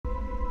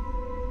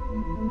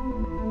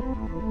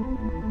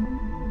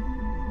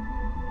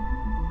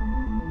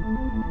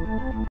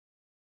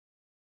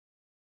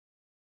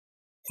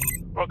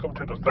Welcome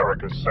to the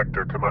Thoricus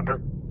sector,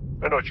 Commander.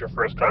 I know it's your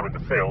first time in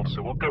the field,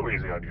 so we'll go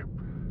easy on you.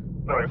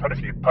 Now, I've had a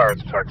few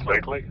pirate attacks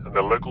lately, and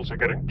the locals are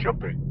getting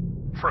jumpy.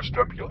 First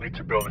up, you'll need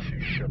to build a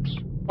few ships.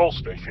 All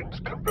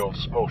stations can build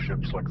small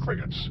ships like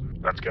frigates.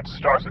 Let's get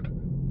started.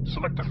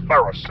 Select the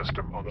Pharos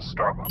system on the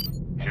star map.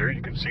 Here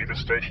you can see the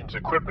station's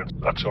equipment.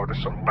 Let's order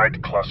some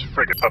Knight-class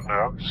frigates. And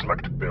now,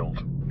 select Build.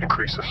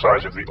 Increase the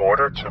size of the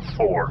order to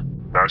 4.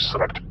 Now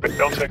select Build.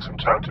 They'll take some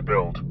time to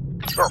build.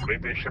 Normally,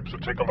 these ships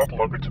would take a lot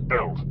longer to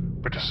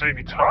build, but to save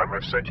you time,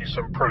 I've sent you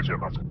some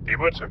proto-matter. The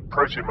amount of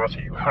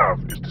proto-matter you have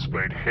is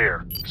displayed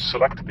here.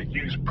 Select the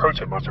Use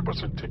Proto-matter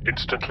button to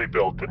instantly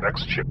build the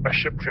next ship. A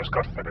ship just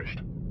got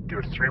finished. Do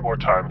it 3 more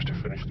times to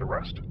finish the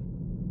rest.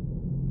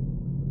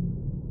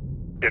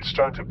 It's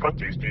time to put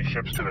these new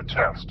ships to the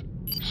test.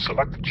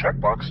 Select the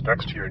checkbox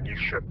next to your new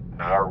ship.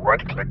 Now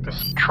right-click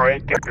this. Try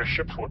again. Your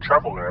ships will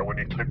travel there when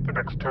you click the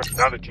next turn.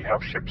 Now that you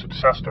have ships at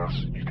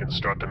Sestos, you can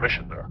start the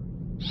mission there.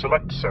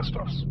 Select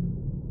Sestos.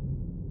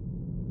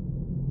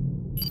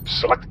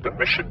 Select the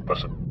mission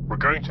button. We're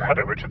going to head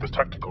over to the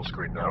tactical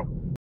screen now.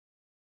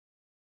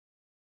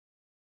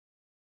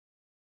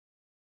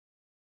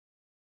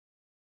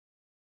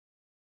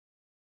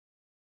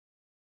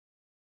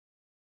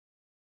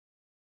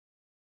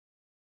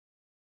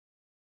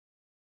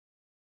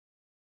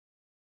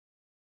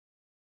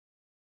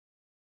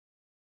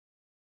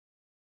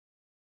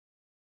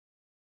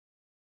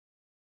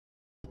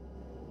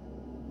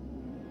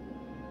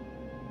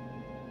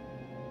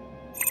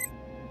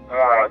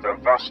 Ah, the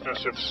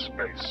vastness of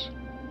space.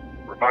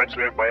 Reminds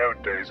me of my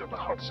own days on the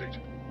hot seat.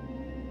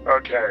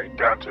 Okay,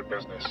 down to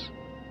business.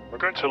 We're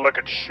going to look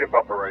at ship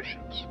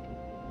operations.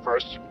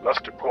 First, let's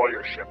deploy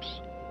your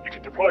ships. You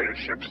can deploy your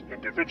ships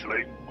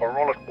individually or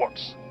all at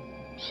once.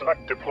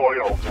 Select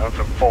Deploy All to have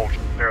them fold.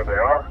 There they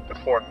are, the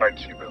 4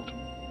 knights you built.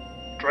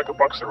 Drag a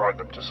box around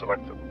them to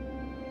select them.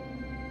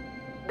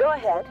 Go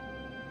ahead.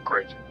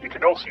 Great. You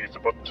can also use the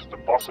buttons at the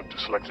bottom to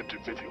select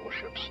individual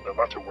ships, no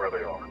matter where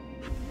they are.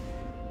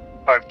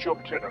 I've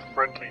jumped in a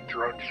friendly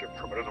drone ship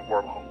from another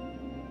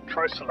wormhole.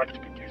 Try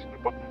selecting it using the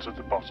buttons at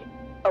the bottom.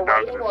 Now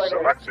that it's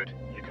selected,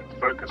 you can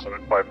focus on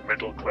it by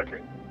middle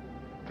clicking.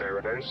 There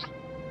it is.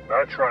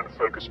 Now try and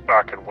focus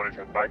back on one of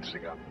your knights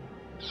again.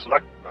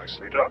 Select.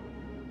 Nicely done.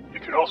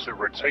 You can also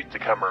rotate the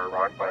camera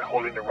around by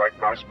holding the right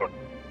mouse button.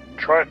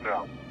 Try it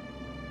now.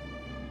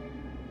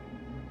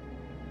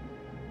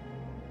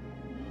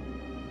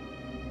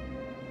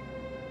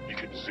 You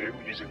can zoom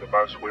using the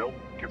mouse wheel.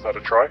 Give that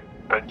a try.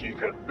 And you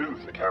can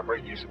move the camera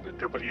using the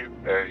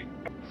WA.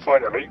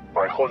 Finally,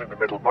 by holding the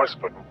middle mouse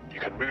button, you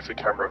can move the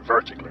camera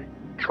vertically.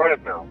 Try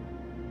it now.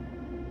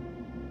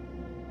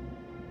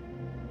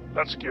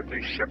 Let's give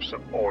these ships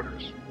some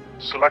orders.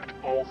 Select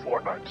all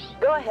 4 knights.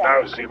 Go ahead.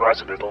 Now zoom out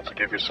a little to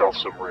give yourself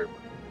some room.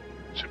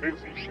 To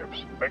move these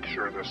ships, make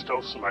sure they're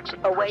still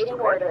selected and press the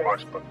right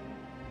mouse button.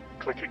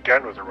 Click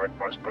again with the right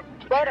mouse button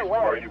to choose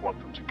where you want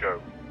them to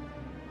go.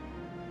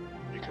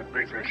 You can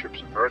move your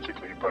ships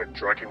vertically by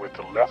dragging with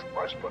the left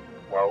mouse button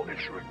while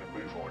issuing the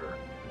move order.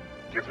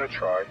 Give it a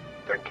try,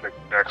 then click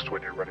Next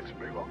when you're ready to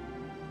move on.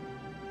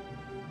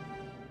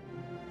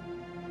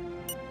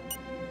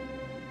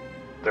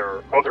 There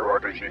are other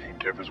orders you can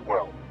give as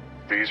well.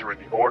 These are in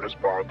the orders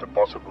bar at the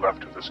bottom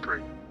left of the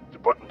screen. The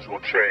buttons will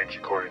change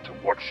according to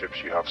what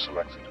ships you have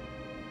selected.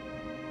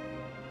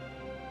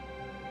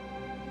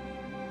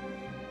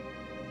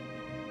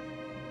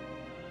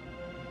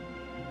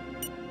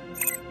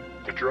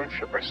 The drone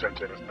ship I sent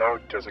in is now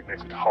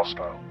designated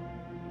hostile.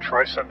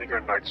 Try sending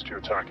your knights to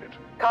attack it.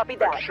 Copy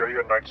that. Make sure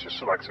your knights are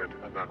selected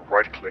and then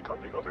right-click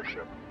on the other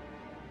ship.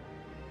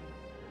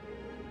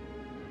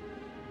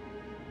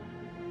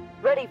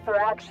 Ready for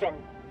action.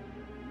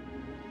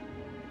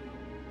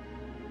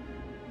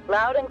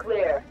 Loud and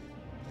clear.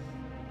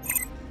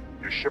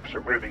 Your ships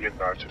are moving in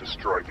now to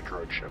destroy the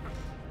drone ship.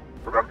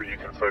 Remember, you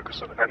can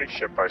focus on any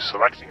ship by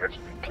selecting it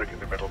and clicking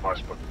the middle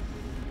mouse button.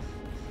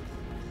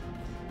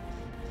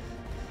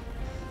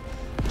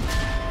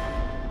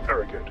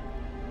 Very good.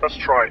 Let's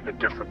try a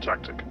different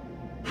tactic.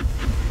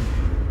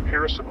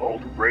 Here are some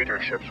old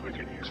raider ships we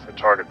can use for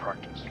target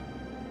practice.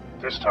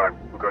 This time,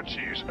 we're going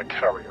to use a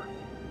carrier.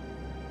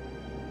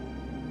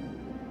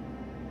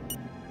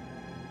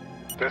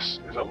 This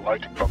is a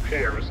light. Up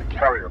here is the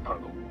carrier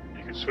panel.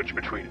 You can switch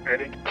between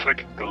any.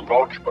 Click the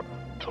launch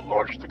button to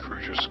launch the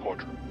cruiser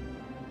squadron.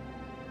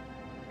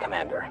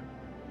 Commander.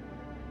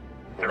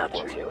 There are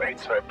 2 main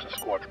types of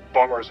squadron.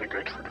 Bombers are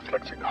good for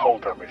deflecting hull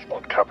damage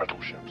on capital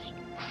ships.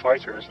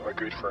 Fighters are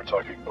good for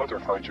attacking other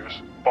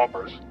fighters,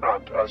 bombers,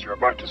 and, as you're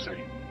about to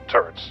see,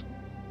 turrets.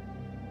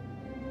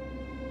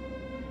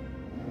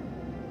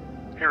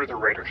 Here are the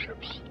raider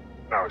ships.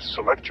 Now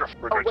select your...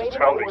 We're going to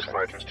tell these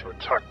fighters to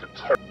attack the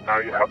turret. Now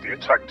you have the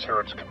attack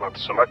turrets command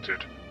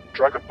selected.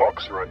 Drag a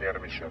box around the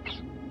enemy ships.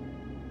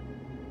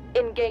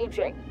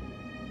 Engaging.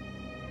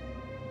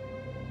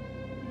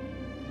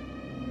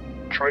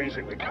 Try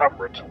using the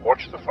camera to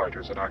watch the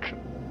fighters in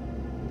action.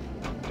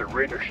 The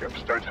raider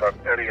ships don't have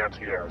any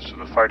anti-air, so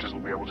the fighters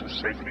will be able to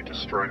safely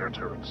destroy their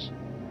turrets.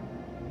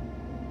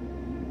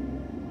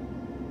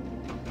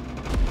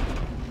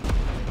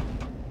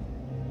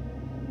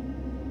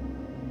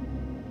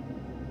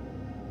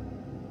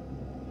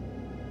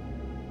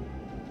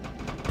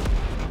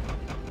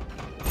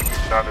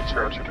 Now that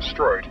turrets are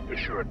destroyed,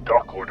 issue a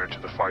dock order to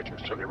the fighters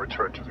till they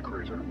return to the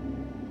cruiser.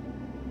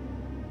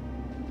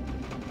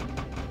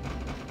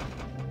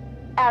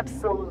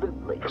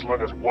 Absolutely. As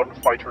long as one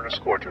fighter in a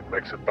squadron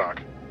makes it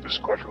back, the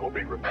squadron will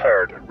be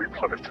repaired and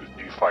replenished with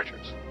new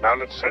fighters. Now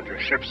let's send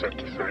your ships in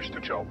to finish the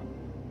job.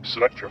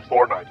 Select your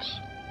 4 knights.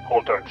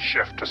 Hold down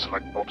Shift to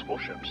select multiple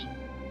ships.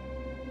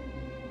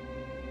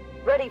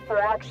 Ready for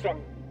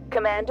action.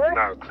 Commander?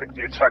 Now click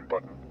the attack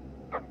button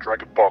and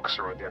drag a box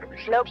around the enemy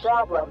ships. No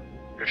problem.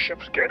 Your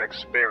ships gain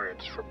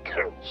experience from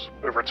kills.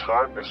 Over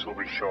time, this will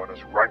be shown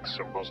as rank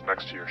symbols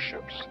next to your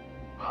ships.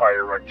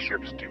 Higher ranked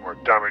ships do more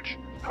damage,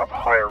 have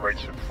higher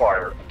rates of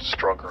fire, and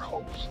stronger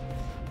hulls.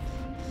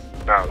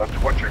 Now let's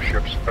watch your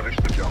ships finish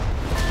the job.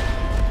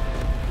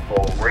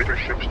 All Raider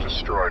ships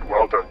destroyed.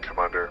 Well done,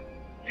 Commander.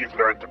 You've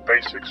learned the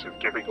basics of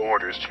giving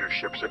orders to your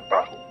ships in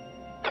battle.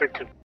 Click